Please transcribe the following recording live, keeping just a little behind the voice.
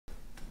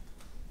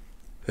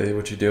Hey,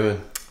 what you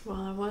doing?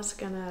 Well, I was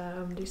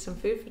gonna do some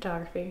food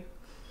photography,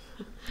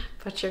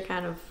 but you're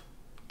kind of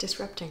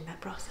disrupting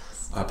that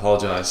process. I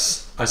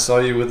apologize. I saw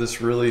you with this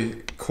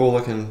really cool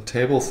looking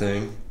table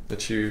thing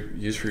that you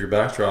use for your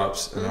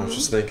backdrops, and I was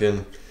just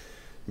thinking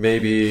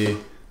maybe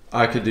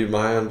I could do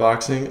my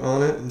unboxing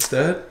on it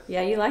instead.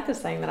 Yeah, you like this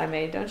thing that I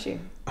made, don't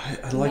you?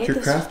 I like your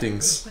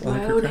craftings. I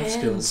like your craft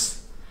skills.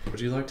 Would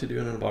you like to do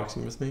an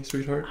unboxing with me,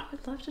 sweetheart? I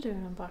would love to do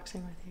an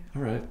unboxing with you.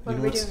 All right. What are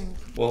we doing?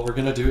 Well, we're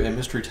gonna do a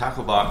mystery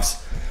tackle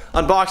box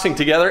unboxing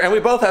together, and we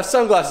both have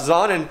sunglasses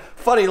on and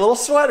funny little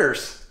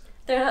sweaters.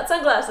 They're not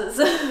sunglasses.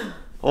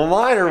 Well,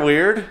 mine are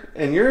weird,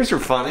 and yours are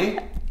funny.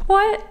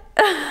 What?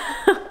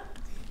 I'm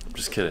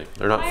just kidding.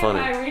 They're not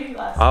funny. Why am I reading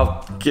glasses?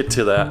 I'll get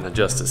to that in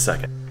just a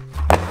second.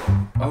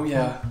 Oh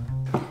yeah.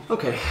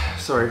 Okay.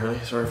 Sorry, honey.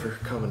 Sorry for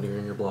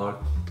commandeering your blog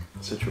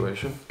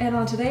situation. And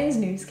on today's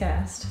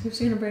newscast, who's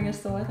gonna bring us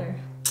the weather?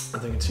 I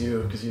think it's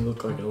you, because you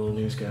look like a little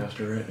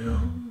newscaster right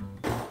now.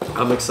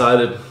 I'm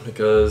excited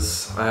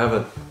because I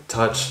haven't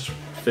touched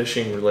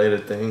fishing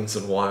related things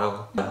in a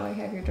while. Oh, I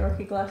have your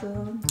dorky glasses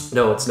on.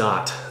 No, it's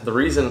not. The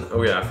reason,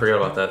 oh yeah, I forgot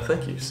about that.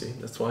 Thank you, see,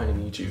 that's why I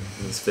need you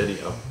in this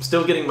video. I'm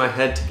still getting my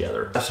head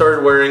together. I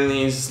started wearing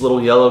these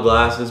little yellow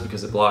glasses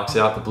because it blocks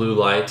out the blue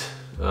light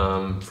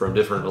from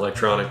different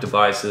electronic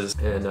devices,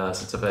 and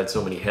since I've had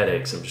so many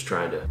headaches, I'm just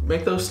trying to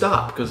make those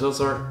stop because those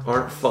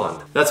aren't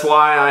fun. That's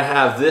why I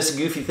have this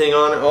goofy thing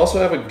on. I also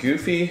have a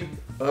goofy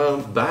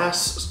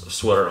bass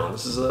sweater on.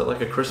 This is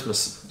like a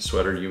Christmas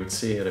sweater you would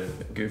see at a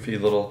goofy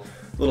little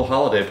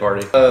holiday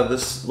party.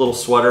 This little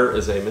sweater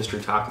is a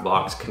mystery tackle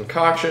box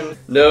concoction.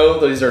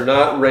 No, these are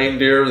not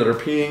reindeer that are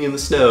peeing in the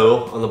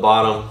snow on the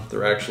bottom.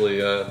 They're actually,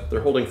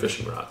 they're holding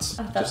fishing rods.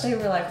 I thought they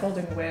were like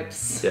holding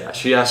whips. Yeah,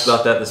 she asked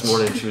about that this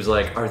morning. She was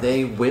like, are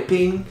they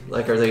whipping?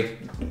 Like, are they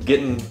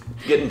getting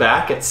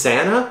back at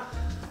Santa?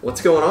 What's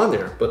going on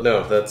there? But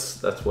no,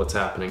 that's what's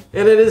happening.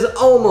 And it is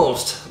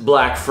almost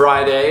Black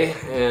Friday,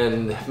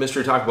 and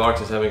Mystery Tackle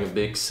Box is having a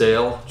big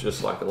sale,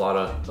 just like a lot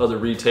of other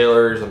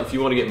retailers. If you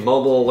want to get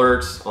mobile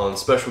alerts on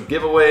special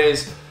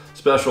giveaways,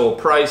 special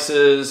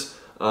prices,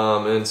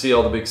 and see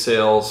all the big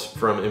sales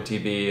from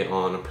MTB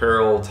on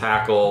apparel,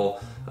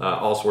 tackle,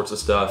 all sorts of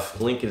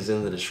stuff, link is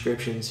in the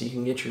description so you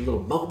can get your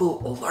little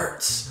mobile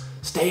alerts.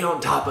 Stay on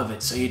top of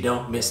it so you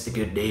don't miss the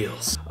good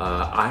deals.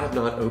 I have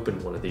not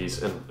opened one of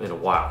these in a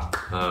while.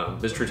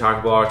 Mystery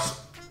Tackle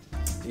Box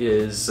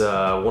is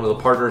one of the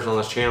partners on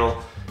this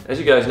channel. As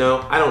you guys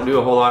know, I don't do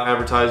a whole lot of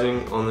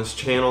advertising on this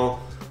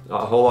channel,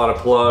 a whole lot of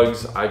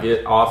plugs. I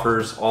get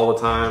offers all the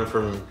time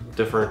from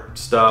different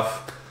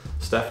stuff.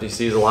 Stephanie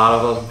sees a lot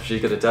of them, she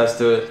could attest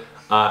to it.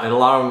 And a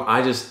lot of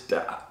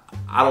them,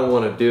 I don't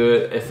want to do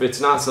it. If it's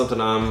not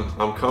something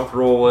I'm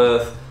comfortable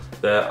with,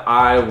 that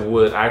I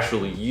would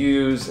actually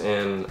use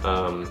and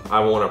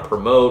I want to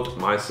promote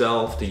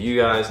myself to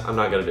you guys, I'm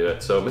not gonna do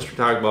it. So Mystery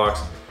Tackle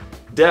Box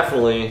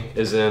definitely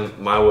is in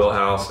my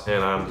wheelhouse,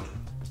 and I'm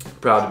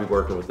proud to be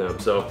working with them.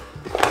 So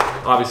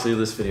obviously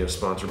this video is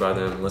sponsored by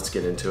them. Let's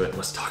get into it.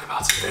 Let's talk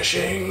about some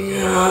fishing.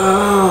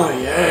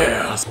 Oh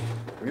yeah.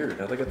 Weird,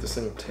 how they got this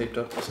thing taped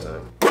up this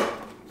time?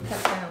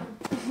 Cut down.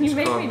 You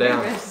make me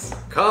nervous.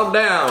 Calm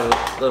down,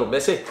 little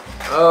missy.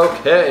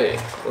 Okay,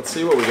 let's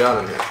see what we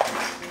got in here.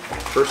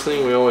 First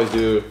thing we always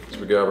do is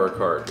we grab our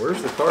card.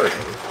 Where's the card?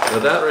 Now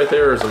that right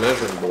there is a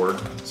measuring board,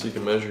 so you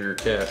can measure your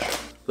catch.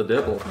 The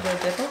dipple. The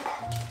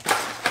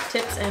dipple?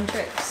 Tips and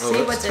tricks. Oh,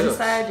 see what's tips.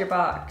 Inside your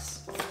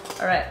box.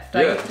 All right, do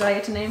I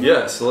get to name it?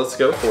 Yeah, so let's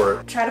go for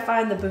it. Try to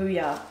find the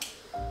booyah.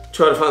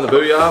 Try to find the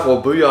booyah?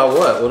 Well, booyah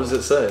what? What does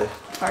it say?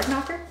 Hard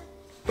knocker?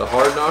 The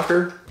hard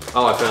knocker?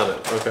 Oh, I found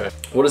it, okay.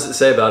 What does it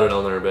say about it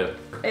on there, babe?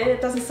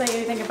 It doesn't say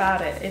anything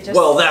about it. It just...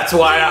 Well, that's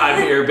why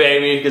I'm here,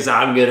 baby, because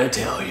I'm gonna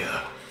tell you.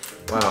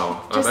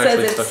 Wow, I'm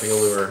actually touching a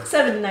lure.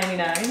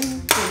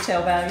 $7.99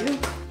 retail value.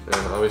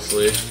 And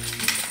obviously,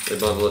 they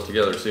bundle it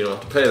together so you don't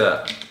have to pay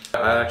that.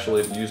 I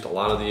actually have used a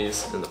lot of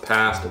these in the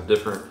past of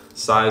different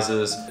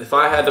sizes. If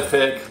I had to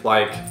pick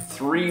like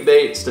 3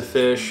 baits to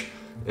fish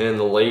in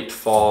the late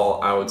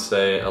fall, I would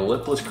say a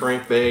lipless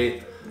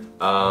crankbait,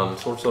 some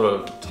sort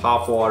of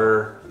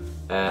topwater,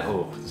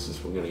 oh, this is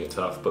gonna get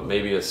tough, but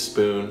maybe a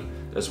spoon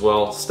as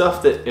well.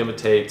 Stuff that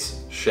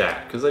imitates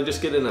shad, because I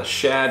just get in a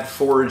shad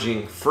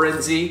foraging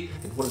frenzy.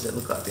 And what does that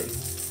look like, babe?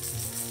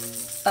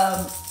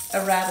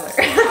 A rattler.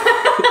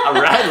 A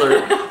rattler?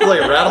 It's like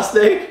a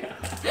rattlesnake?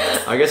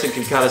 I guess it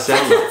can kind of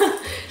sound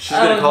like. She's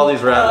gonna call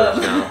these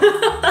rattlers now.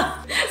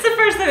 It's the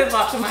first thing that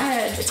popped in my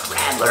head. It's a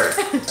rattler.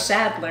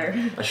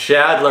 Shadler. A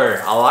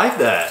shadler. I like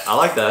that. I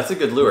like that. That's a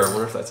good lure. I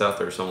wonder if that's out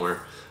there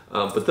somewhere.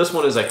 But this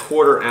one is a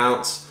 1/4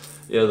 ounce.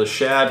 You know, the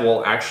shad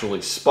will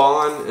actually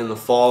spawn in the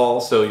fall,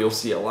 so you'll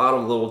see a lot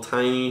of little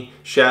tiny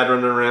shad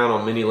running around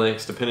on mini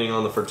lakes, depending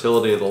on the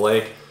fertility of the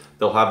lake.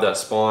 They'll have that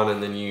spawn,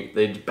 and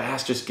then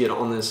bass just get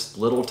on this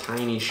little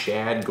tiny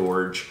shad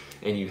gorge,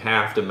 and you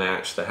have to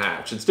match the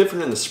hatch. It's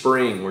different in the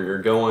spring where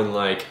you're going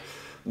like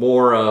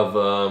more of,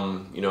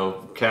 you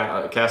know,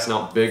 casting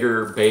out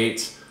bigger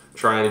baits,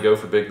 trying to go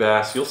for big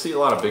bass, you'll see a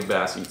lot of big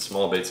bass eat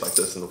small baits like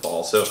this in the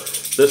fall. So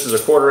this is a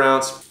 1/4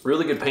 ounce.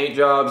 Really good paint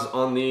jobs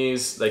on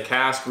these. They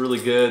cast really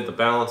good. The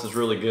balance is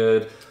really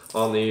good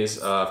on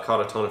these. I've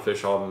caught a ton of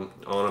fish on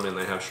them, and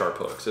they have sharp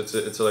hooks.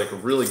 It's like a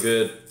really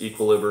good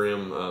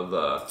equilibrium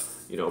of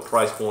you know,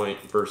 price point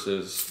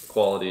versus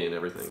quality and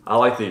everything. I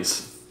like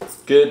these.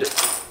 Good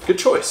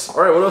choice.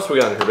 All right, what else we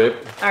got in here,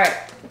 babe? All right,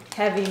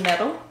 heavy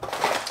metal.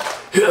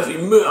 Heavy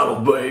metal,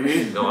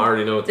 baby. No, I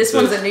already know what this is.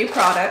 This one's a new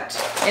product,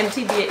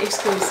 MTB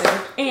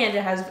exclusive, and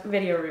it has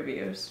video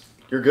reviews.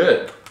 You're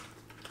good.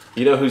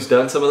 You know who's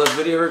done some of those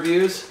video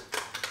reviews?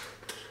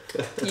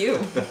 You.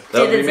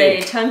 It is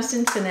a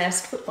tungsten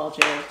finesse football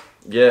jig.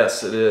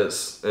 Yes, it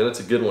is, and it's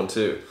a good one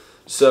too.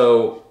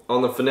 So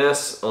on the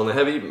finesse, on the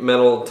heavy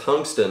metal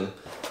tungsten,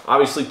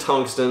 obviously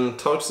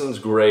tungsten's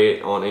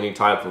great on any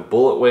type of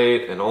bullet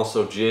weight and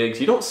also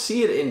jigs. You don't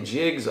see it in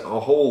jigs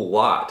a whole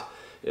lot.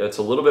 It's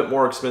a little bit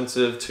more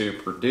expensive to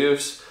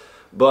produce,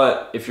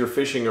 but if you're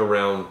fishing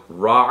around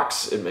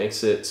rocks, it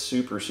makes it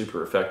super,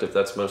 super effective.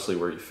 That's mostly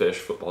where you fish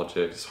football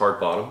jigs, hard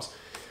bottoms.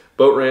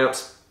 Boat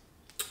ramps,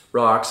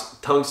 rocks.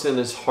 Tungsten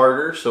is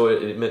harder, so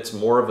it emits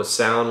more of a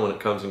sound when it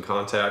comes in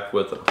contact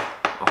with a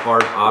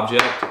hard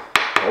object,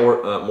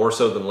 or more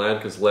so than lead,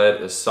 because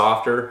lead is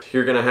softer.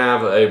 You're gonna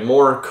have a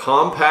more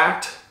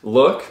compact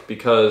look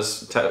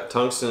because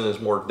tungsten is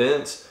more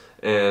dense,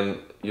 and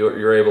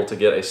you're able to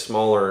get a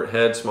smaller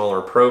head,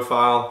 smaller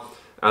profile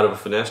out of a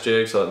finesse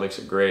jig, so that makes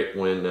it great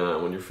when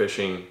you're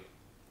fishing,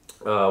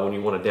 when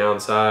you want to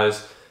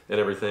downsize and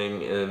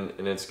everything,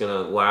 and it's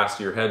gonna last.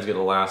 Your head's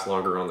gonna last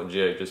longer on the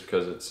jig just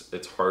because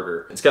it's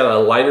harder. It's got a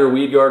lighter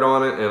weed guard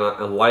on it and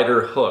a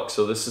lighter hook,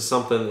 so this is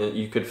something that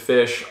you could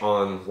fish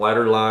on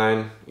lighter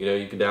line. You know,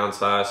 you could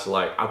downsize, so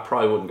like I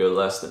probably wouldn't go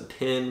less than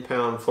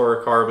 10-pound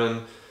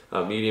fluorocarbon,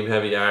 medium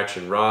heavy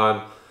action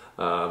rod.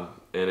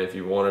 And if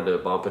you wanted to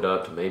bump it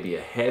up to maybe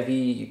a heavy,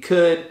 you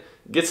could.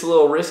 It gets a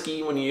little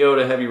risky when you go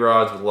to heavy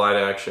rods with light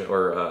action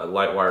or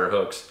light wire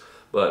hooks,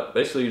 but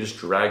basically you just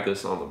drag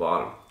this on the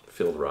bottom,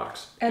 filled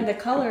rocks. And the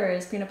color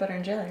is peanut butter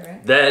and jelly,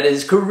 right? That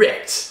is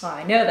correct. Oh,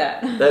 I know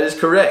that. That is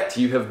correct.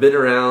 You have been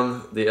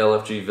around the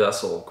LFG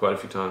vessel quite a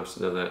few times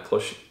to know that.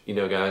 Plus, you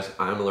know, guys,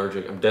 I'm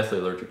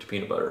definitely allergic to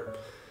peanut butter.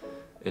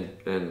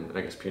 And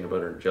I guess peanut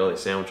butter and jelly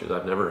sandwiches.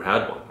 I've never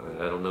had one.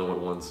 I don't know what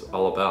one's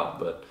all about,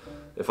 but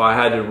if I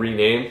had to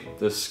rename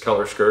this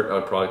color skirt, I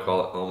would probably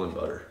call it almond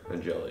butter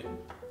and jelly.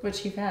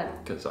 Which you've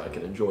had. Because I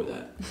can enjoy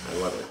that. I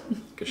love it.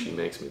 Because she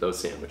makes me those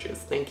sandwiches.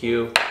 Thank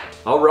you.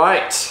 All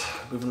right.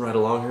 Moving right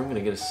along here. I'm going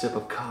to get a sip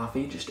of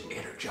coffee just to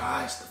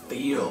energize the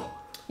feel.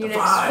 The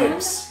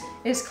vibes. One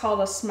is called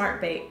a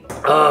smart bait.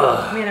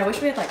 Man, I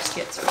wish we had like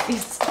skits for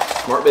these.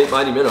 Smart bait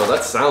mighty minnow.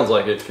 That sounds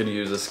like it could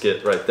use a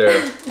skit right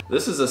there.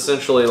 This is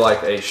essentially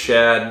like a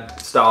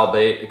shad style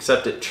bait,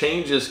 except it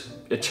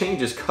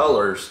changes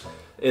colors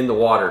in the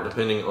water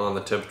depending on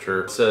the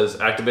temperature. It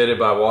says activated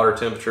by water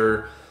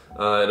temperature.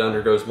 It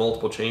undergoes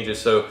multiple changes.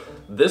 So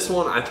this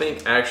one I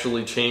think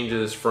actually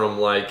changes from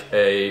like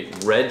a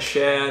red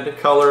shad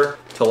color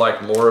to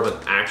like more of an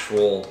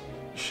actual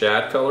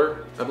shad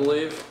color, I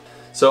believe.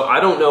 So I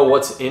don't know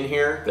what's in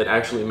here that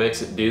actually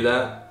makes it do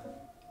that.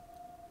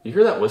 You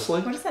hear that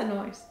whistling? What is that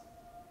noise?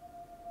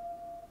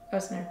 Oh,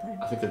 it's an airplane.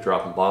 I think they're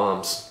dropping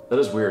bombs. That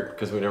is weird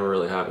because we never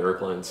really have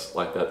airplanes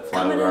like that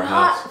fly over our house.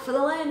 Coming in hot for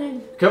the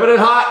landing. Coming in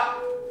hot!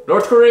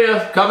 North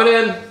Korea, coming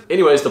in.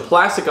 Anyways, the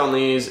plastic on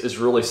these is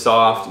really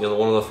soft. You know,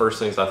 one of the first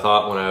things I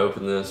thought when I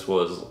opened this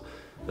was,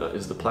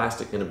 is the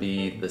plastic gonna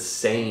be the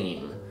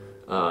same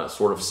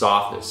sort of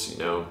softness,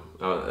 you know?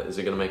 Is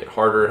it gonna make it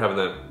harder having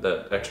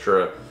that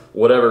extra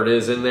whatever it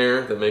is in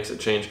there that makes it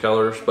change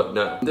colors? But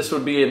no. This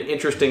would be an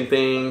interesting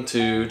thing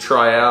to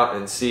try out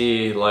and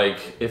see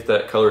like if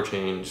that color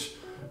change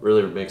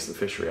really makes the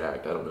fish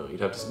react. I don't know.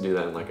 You'd have to do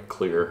that in like a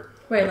clear.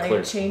 Wait, like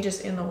it changes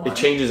in the water? It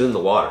changes in the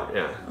water,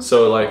 yeah. Okay.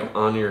 So like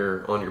on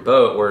your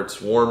boat where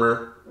it's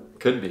warmer,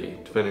 could be,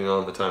 depending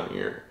on the time of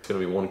year. It's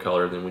gonna be one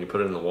color, then when you put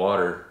it in the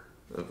water,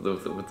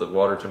 with the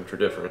water temperature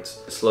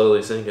difference,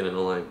 slowly sinking,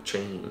 it'll like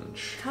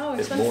change. How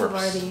expensive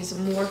are these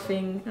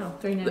morphing? Oh,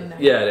 $3.99.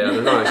 Yeah,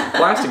 they're not.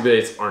 Plastic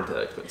baits aren't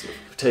that expensive.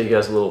 I'll tell you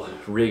guys a little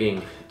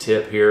rigging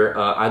tip here.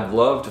 I'd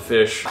love to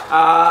fish.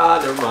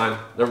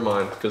 Never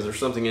mind, because there's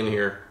something in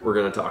here we're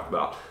gonna talk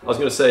about. I was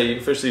gonna say you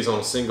can fish these on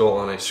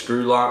a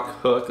screw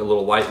lock hook, a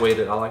little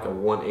lightweighted. I like a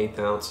 1/8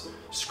 ounce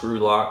screw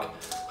lock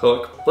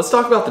hook. Let's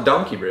talk about the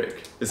donkey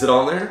rig. Is it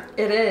on there?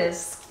 It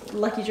is.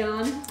 Lucky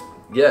John.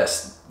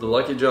 Yes, the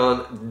Lucky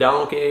John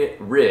donkey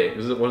rig.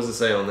 What does it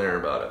say on there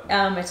about it?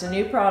 It's a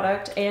new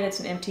product and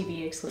it's an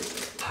MTB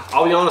exclusive.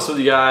 I'll be honest with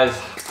you guys,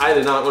 I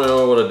did not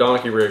know what a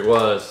donkey rig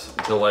was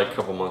until like a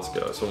couple months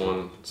ago.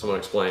 Someone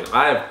explained.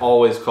 I have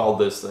always called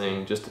this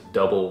thing just a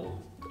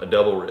double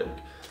rig.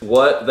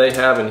 What they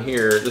have in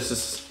here, this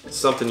is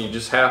something you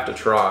just have to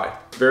try.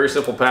 Very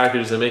simple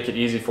package. They make it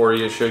easy for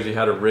you. It shows you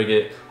how to rig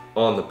it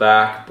on the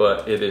back,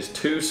 but it is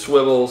 2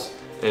 swivels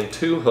and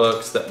 2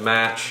 hooks that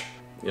match,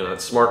 you know,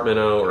 that smart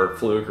minnow or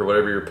fluke or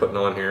whatever you're putting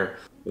on here.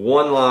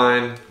 1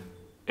 line,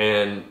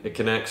 and it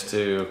connects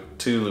to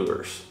 2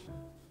 lures.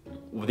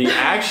 the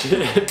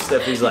action,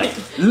 Stephanie's like,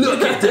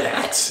 look at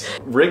that.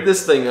 Rig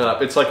this thing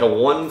up. It's like a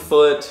 1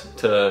 foot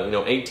to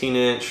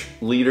 18-inch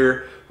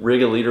leader.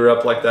 Rig a leader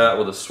up like that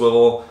with a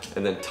swivel,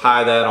 and then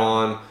tie that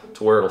on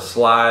to where it'll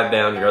slide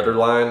down your other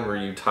line where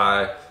you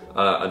tie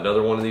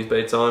another one of these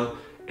baits on,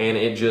 and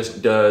it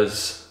just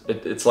does.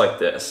 It's like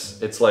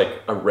this. It's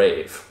like a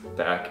rave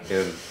back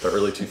in the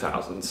early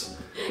 2000s.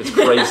 It's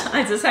crazy.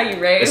 Is this how you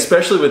rave?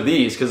 Especially with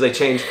these, because they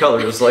change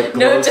colors like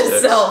glow Note to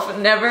sticks. self,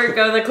 never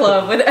go to the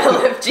club with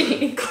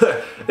LFG.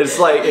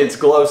 It's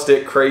glow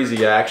stick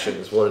crazy action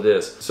is what it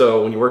is.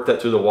 So when you work that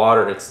through the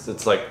water,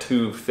 it's like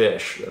 2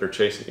 fish that are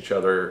chasing each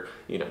other,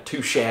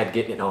 2 shad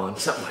getting it on,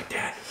 something like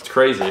that. It's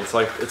crazy. It's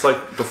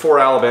like before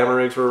Alabama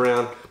rigs were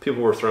around,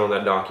 people were throwing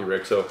that donkey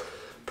rig. So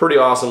pretty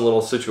awesome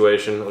little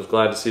situation. I was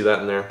glad to see that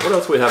in there. What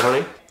else we have,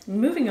 honey?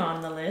 Moving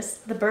on the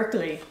list, the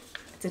Berkeley.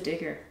 It's a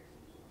digger.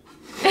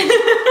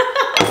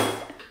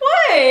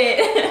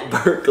 What?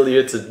 Berkeley,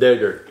 it's a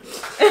digger.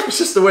 It's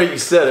just the way you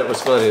said it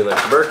was funny.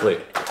 Like, Berkeley,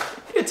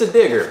 it's a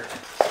digger.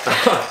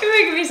 You're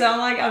making me sound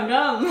like I'm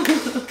dumb.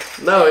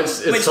 No,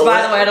 it's Which,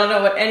 by the way, I don't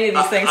know what any of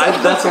these things are.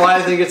 That's why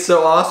I think it's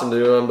so awesome to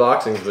do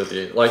unboxings with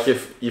you. Like,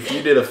 if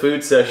you did a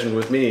food session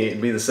with me,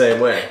 it'd be the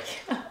same way.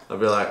 Yeah. I'd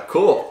be like,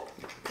 cool.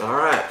 All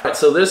right.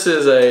 So this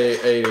is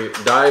a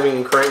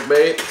diving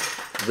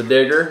crankbait, the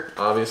digger,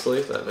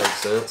 obviously. That makes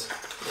sense.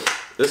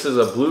 This is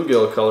a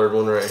bluegill colored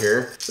one right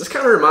here. This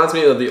kind of reminds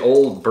me of the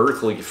old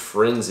Berkeley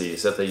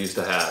frenzies that they used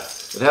to have.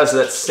 It has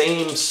that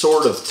same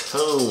sort of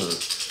tone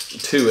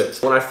to it.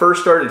 When I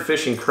first started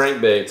fishing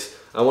crankbaits,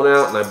 I went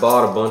out and I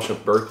bought a bunch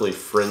of Berkeley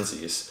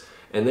frenzies.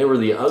 And they were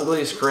the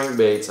ugliest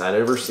crankbaits I'd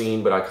ever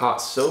seen, but I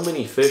caught so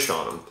many fish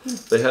on them.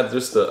 They had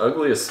just the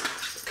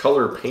ugliest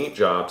color paint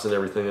jobs and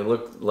everything. They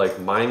looked like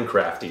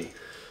Minecrafty.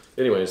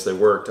 Anyways, they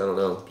worked. I don't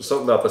know.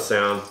 Something about the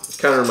sound. It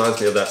kind of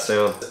reminds me of that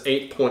sound.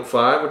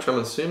 8.5, which I'm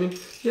assuming,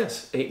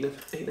 yes,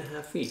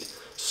 8.5 feet.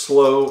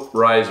 Slow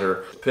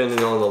riser,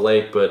 depending on the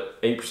lake, but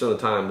 8% of the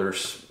time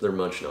they're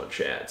munching on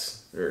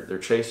shads. They're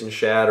chasing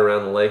shad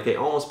around the lake. They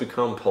almost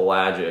become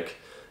pelagic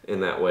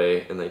in that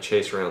way, and they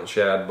chase around the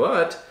shad.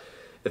 But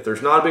if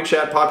there's not a big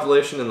shad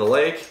population in the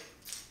lake,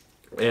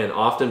 and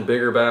often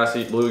bigger bass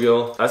eat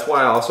bluegill, that's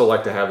why I also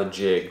like to have a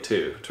jig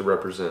too, to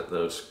represent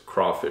those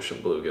crawfish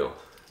and bluegill.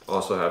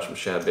 Also have some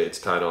shad baits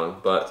tied on,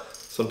 but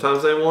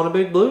sometimes they want a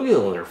big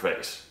bluegill in their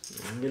face.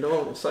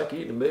 It's like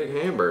eating a big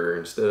hamburger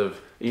instead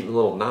of eating a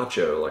little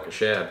nacho like a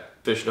shad.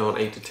 Fishing on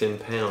 8 to 10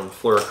 pound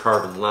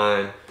fluorocarbon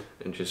line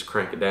and just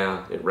crank it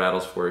down. It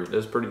rattles for you.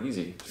 It's pretty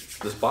easy.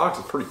 This box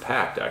is pretty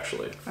packed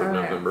actually for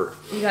November.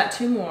 You got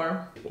 2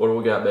 more. What do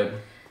we got, baby?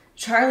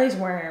 Charlie's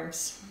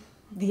Worms.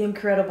 The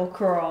Incredible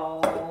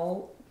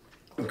Crawl.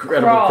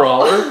 Incredible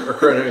Crawler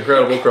or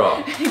Incredible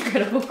Crawl?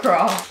 Incredible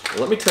Crawl.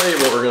 Let me tell you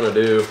what we're gonna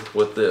do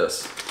with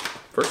this.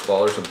 First of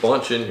all, there's a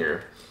bunch in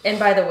here. And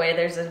by the way,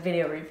 there's a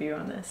video review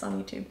on this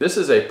on YouTube. This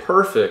is a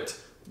perfect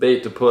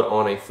bait to put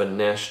on a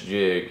finesse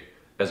jig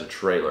as a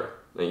trailer.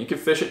 Now you can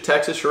fish it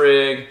Texas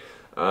rig.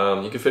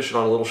 You can fish it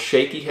on a little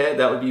shaky head.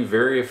 That would be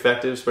very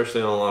effective,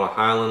 especially on a lot of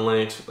highland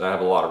lakes that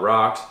have a lot of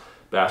rocks.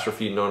 Bass are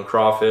feeding on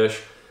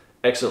crawfish.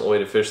 Excellent way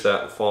to fish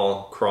that in the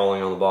fall,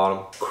 crawling on the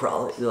bottom.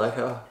 Crawl it, you like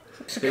how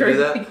they do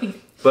that?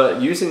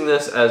 But using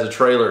this as a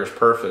trailer is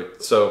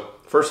perfect. So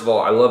first of all,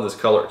 I love this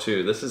color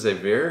too. This is a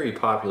very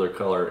popular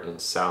color in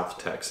South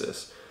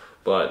Texas,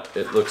 but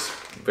it looks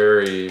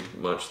very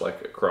much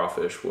like a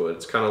crawfish would.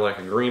 It's kind of like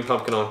a green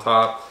pumpkin on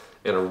top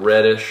and a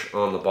reddish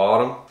on the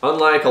bottom.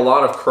 Unlike a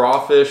lot of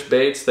crawfish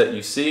baits that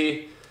you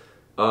see,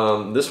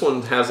 this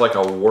one has like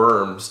a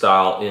worm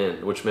style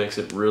end, which makes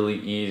it really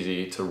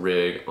easy to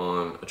rig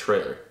on a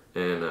trailer.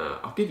 And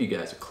I'll give you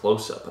guys a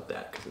close-up of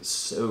that because it's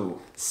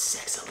so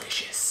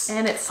sexalicious.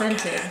 And it's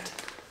scented.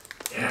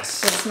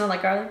 Yes. Does it smell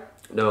like garlic?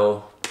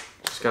 No. It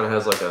just kind of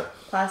has like a...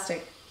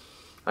 Plastic.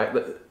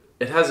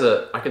 It has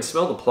a... I can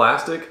smell the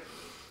plastic,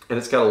 and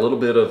it's got a little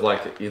bit of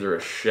like either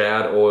a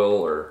shad oil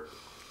or...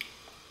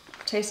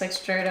 Tastes like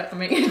straight up...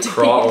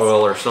 craw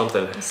oil or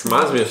something. It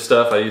reminds me of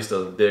stuff I used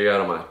to dig out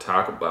of my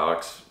tackle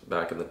box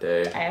back in the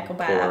day. Tackle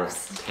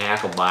box.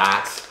 Tackle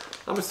box.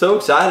 I'm so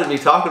excited to be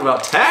talking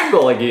about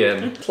tackle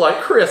again. It's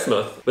like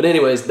Christmas. But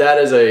anyways, that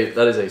is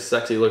a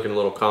sexy looking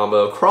little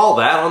combo. Crawl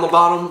that on the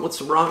bottom with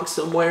some rocks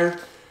somewhere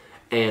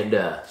and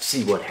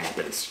see what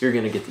happens. You're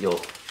gonna get the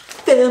old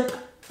thimp.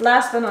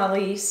 Last but not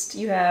least,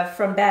 you have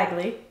from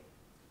Bagley,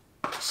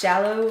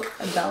 Shallow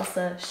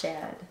Balsa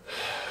Shad.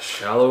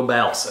 Shallow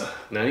Balsa.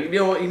 Now you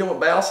know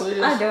what Balsa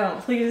is? I don't.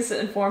 Please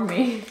inform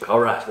me. All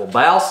right. Well,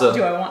 Balsa.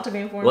 Do I want to be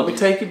informed? Let me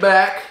take you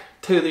back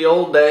to the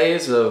old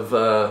days of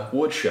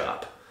wood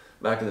shop.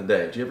 Back in the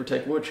day. Did you ever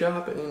take wood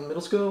shop in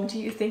middle school? Do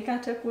you think I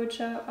took wood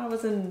shop? I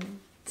was in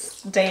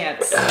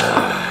dance.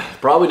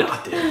 Probably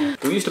not,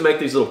 dude. We used to make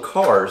these little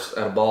cars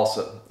out of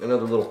balsa.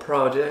 Another little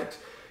project.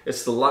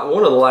 It's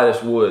one of the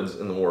lightest woods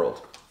in the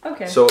world.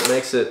 Okay. So it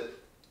makes it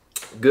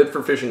good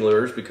for fishing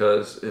lures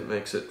because it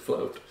makes it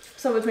float.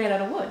 So it's made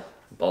out of wood?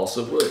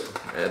 Balsa wood.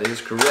 That is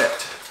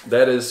correct.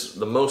 That is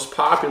the most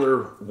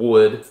popular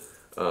wood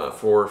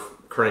for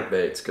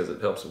crankbaits because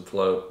it helps them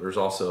float. There's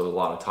also a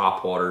lot of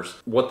top waters.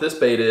 What this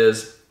bait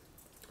is,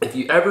 if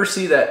you ever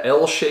see that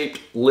L-shaped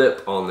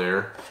lip on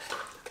there,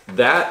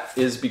 that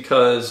is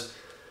because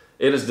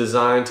it is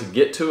designed to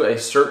get to a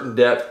certain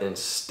depth and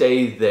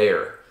stay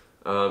there.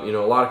 You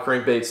know, a lot of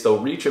crankbaits,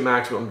 they'll reach a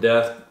maximum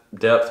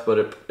depth,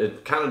 but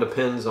it kind of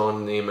depends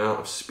on the amount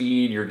of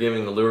speed you're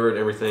giving the lure and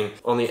everything.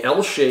 On the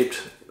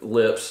L-shaped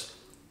lips,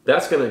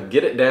 that's gonna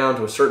get it down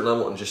to a certain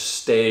level and just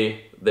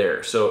stay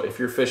there. So if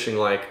you're fishing,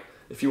 like,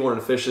 if you wanted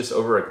to fish this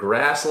over a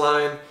grass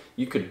line,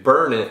 you could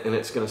burn it and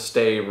it's gonna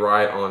stay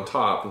right on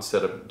top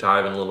instead of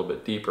diving a little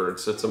bit deeper.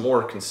 It's a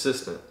more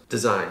consistent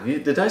design.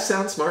 Did I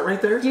sound smart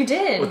right there? You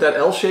did. With that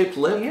L-shaped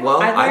lip? Yeah.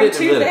 Well, I learned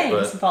two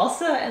things, but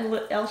balsa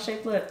and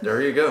L-shaped lip.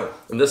 there you go.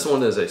 And this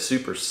one is a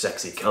super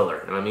sexy color,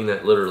 and I mean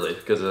that literally,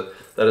 because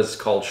that is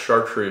called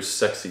Chartreuse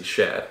Sexy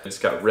Shad. It's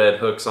got red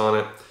hooks on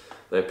it.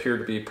 They appear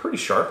to be pretty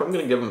sharp. I'm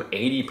gonna give them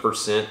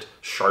 80%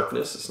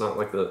 sharpness. It's not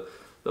like the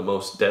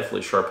most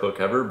deathly sharp hook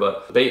ever,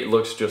 but the bait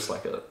looks just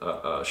like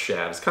a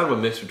shad. It's kind of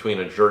a mix between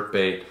a jerk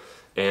bait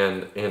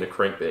and a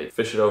crankbait.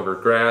 Fish it over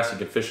grass, you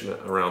can fish it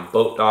around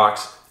boat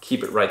docks,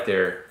 keep it right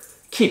there,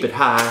 keep it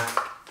high,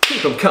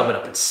 keep them coming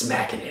up and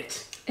smacking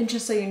it. And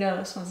just so you know,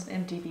 this one's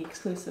an MTB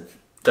exclusive.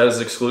 That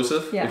is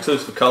exclusive? Yeah.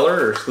 Exclusive color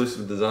or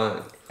exclusive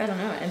design? I don't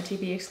know,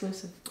 MTB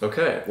exclusive.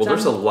 Okay, well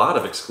there's a lot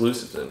of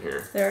exclusives in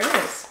here. There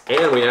is.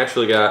 And we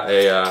actually got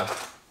a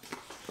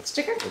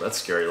sticker? Oh, that's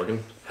scary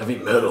looking. Heavy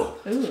metal.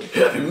 Ooh.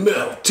 Heavy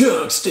metal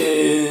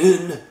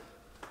tungsten.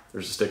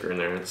 There's a sticker in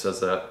there that says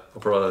that. I'll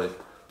probably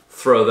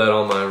throw that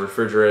on my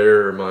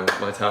refrigerator or my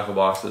tackle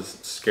boxes.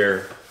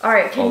 Scare. All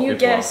right, can you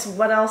guess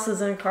what else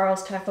is in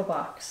Carl's tackle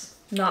box?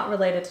 Not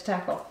related to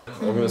tackle.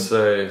 I'm gonna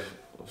say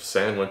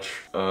sandwich.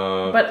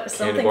 But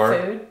something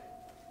bar. food?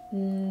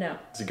 No.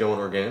 Is it going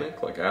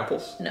organic, like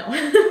apples? No.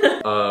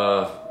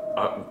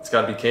 It's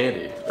gotta be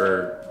candy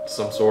or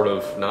some sort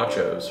of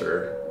nachos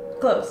or...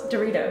 Close.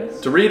 Doritos.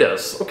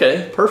 Doritos.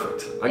 Okay,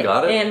 perfect. I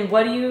got it. And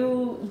what do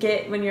you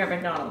get when you're at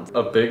McDonald's?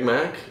 A Big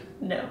Mac?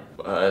 No.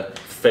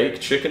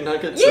 Fake chicken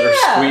nuggets that are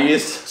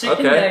squeezed?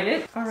 Chicken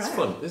nugget. All right. It's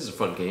fun. These are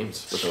fun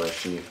games with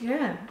OSG.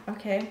 Yeah,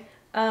 okay.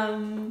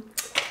 You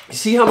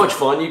see how much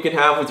fun you can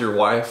have with your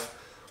wife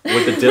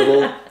with the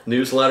Dibble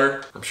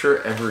newsletter? I'm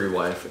sure every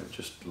wife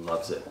just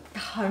loves it.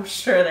 I'm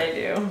sure they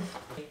do.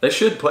 They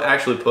should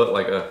actually put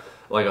like a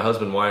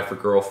husband, wife, or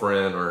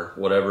girlfriend or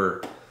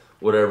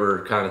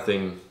whatever kind of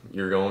thing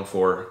you're going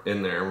for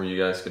in there, where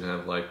you guys can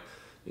have, like,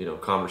 you know,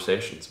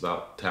 conversations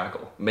about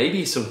tackle.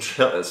 Maybe some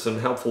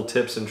helpful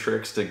tips and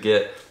tricks to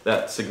get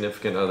that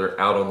significant other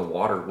out on the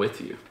water with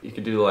you. You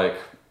could do, like,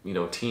 you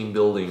know, team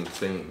building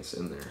things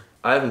in there.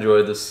 I've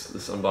enjoyed this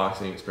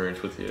unboxing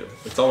experience with you.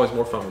 It's always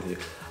more fun with you.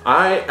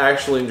 I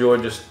actually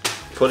enjoyed just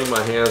putting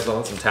my hands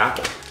on some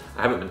tackle.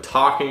 I haven't been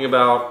talking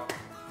about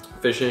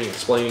fishing,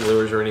 explaining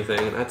lures or anything,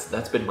 and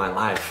that's been my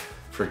life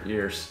for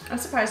years. I'm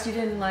surprised you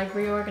didn't, like,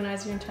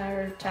 reorganize your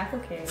entire tackle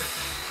case.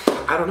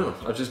 I don't know.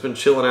 I've just been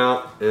chilling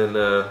out and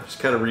just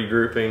kind of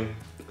regrouping,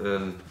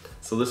 and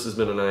so this has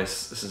been a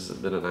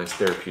nice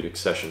therapeutic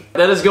session.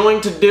 That is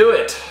going to do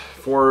it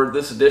for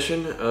this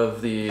edition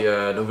of the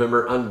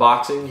November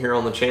unboxing here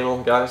on the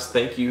channel, guys.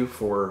 Thank you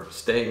for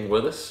staying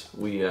with us.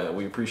 We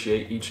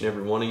appreciate each and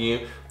every one of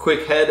you.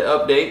 Quick head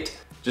update: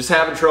 just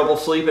having trouble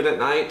sleeping at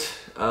night.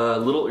 A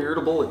little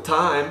irritable at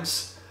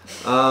times.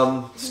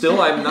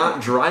 Still, I'm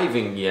not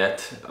driving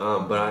yet,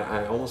 but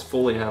I almost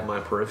fully have my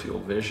peripheral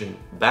vision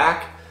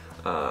back.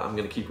 I'm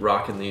gonna keep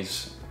rocking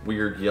these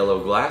weird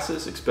yellow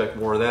glasses. Expect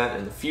more of that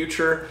in the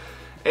future.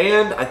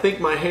 And I think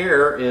my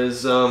hair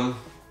is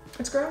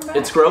it's growing back.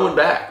 It's growing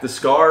back. The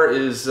scar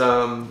is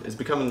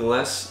becoming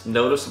less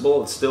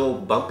noticeable. It's still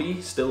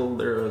bumpy. Still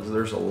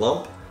there's a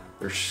lump.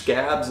 There's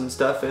scabs and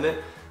stuff in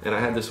it. And I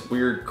had this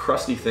weird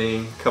crusty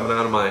thing coming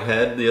out of my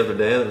head the other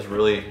day that was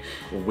really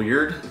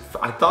weird.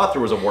 I thought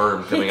there was a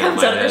worm coming out of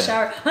my head. He comes out of the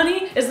shower.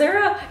 Honey, is there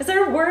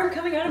a worm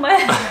coming out of my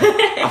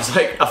head? I was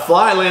like, a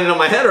fly landed on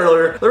my head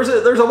earlier. There's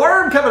a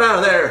worm coming out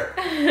of there.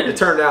 It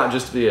turned out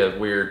just to be a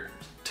weird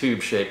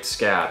tube-shaped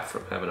scab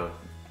from having a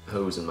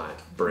hose in my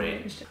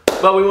brain.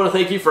 But we want to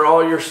thank you for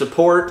all your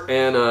support,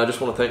 and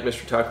just want to thank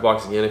Mr. Tackle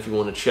Box again. If you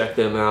want to check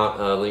them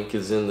out, link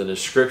is in the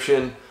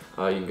description.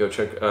 You can go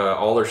check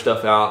all their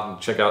stuff out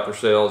and check out their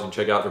sales and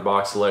check out their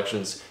box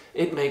selections.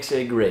 It makes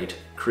a great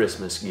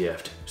Christmas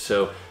gift.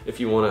 So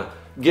if you want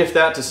to gift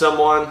that to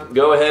someone,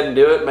 go ahead and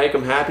do it. Make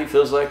them happy.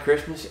 Feels like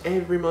Christmas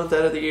every month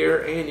out of the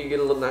year, and you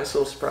get a nice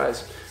little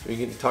surprise. You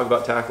get to talk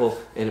about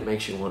tackle, and it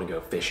makes you want to go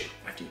fishing.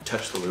 After you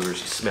touch the lures,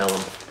 you smell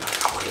them.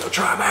 I want to go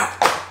try them out.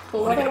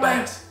 But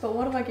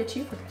what do I get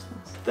you for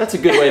Christmas? That's a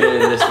good way to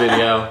end this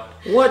video.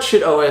 What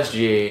should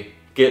OSG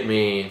get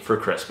me for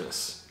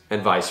Christmas?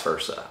 And vice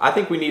versa. I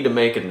think we need to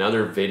make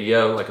another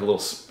video, like a little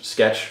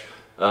sketch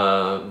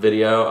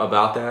video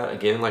about that,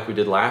 again, like we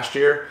did last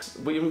year.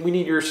 We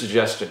need your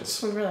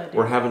suggestions. We really do.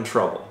 We're having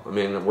trouble. I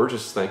mean, we're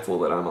just thankful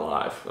that I'm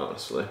alive,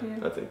 honestly.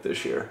 Yeah. I think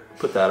this year.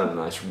 Put that on a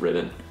nice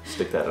ribbon,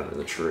 stick that under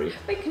the tree.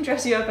 We can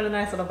dress you up in a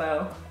nice little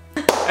bow.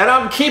 And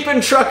I'm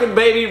keeping trucking,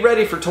 baby,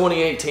 ready for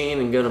 2018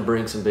 and gonna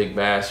bring some big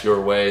bass your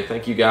way.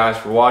 Thank you guys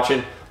for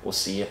watching. We'll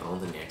see you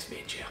on the next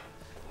video.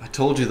 I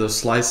told you those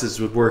slices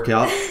would work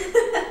out.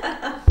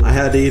 I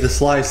had to eat a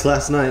slice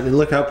last night, and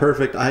look how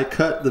perfect. I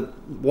cut the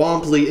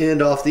womply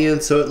end off the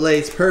end so it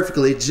lays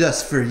perfectly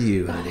just for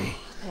you, honey.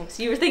 Thanks.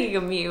 You were thinking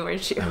of me,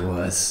 weren't you? I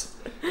was.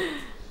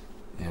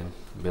 And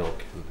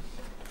milk and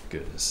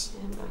goodness.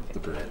 And The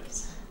bread.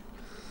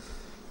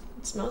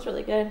 It smells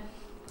really good.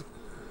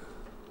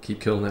 Keep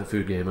killing that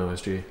food game,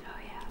 OSG.